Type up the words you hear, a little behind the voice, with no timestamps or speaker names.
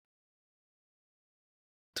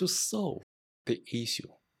to solve the issue,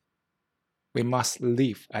 we must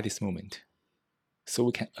live at this moment so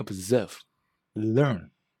we can observe, learn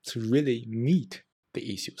to really meet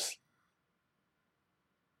the issues.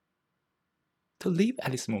 To live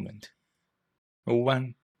at this moment,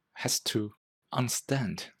 one has to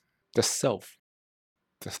understand the self,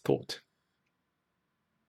 the thought,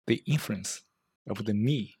 the influence of the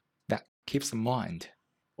me that keeps the mind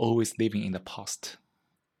always living in the past,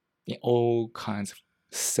 in all kinds of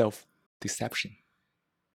self-deception.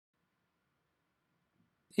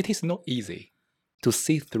 It is not easy to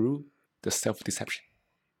see through the self-deception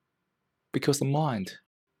because the mind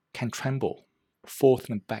can tremble forth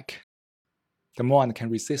and back. The mind can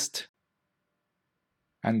resist,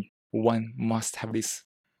 and one must have this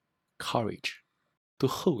courage to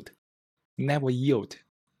hold, never yield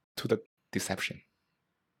to the deception.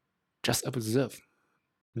 Just observe,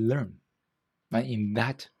 learn, and in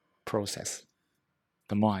that process,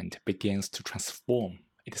 the mind begins to transform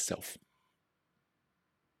itself.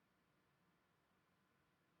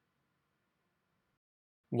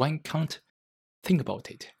 One can't think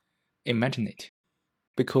about it, imagine it,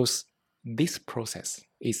 because this process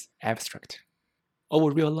is abstract.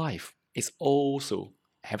 Our real life is also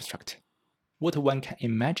abstract. What one can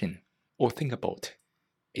imagine or think about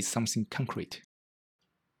is something concrete.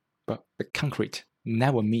 But the concrete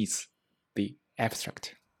never meets the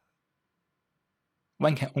abstract.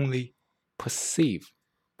 One can only perceive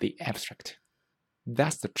the abstract.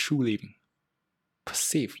 That's the true living.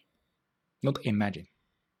 Perceive, not imagine.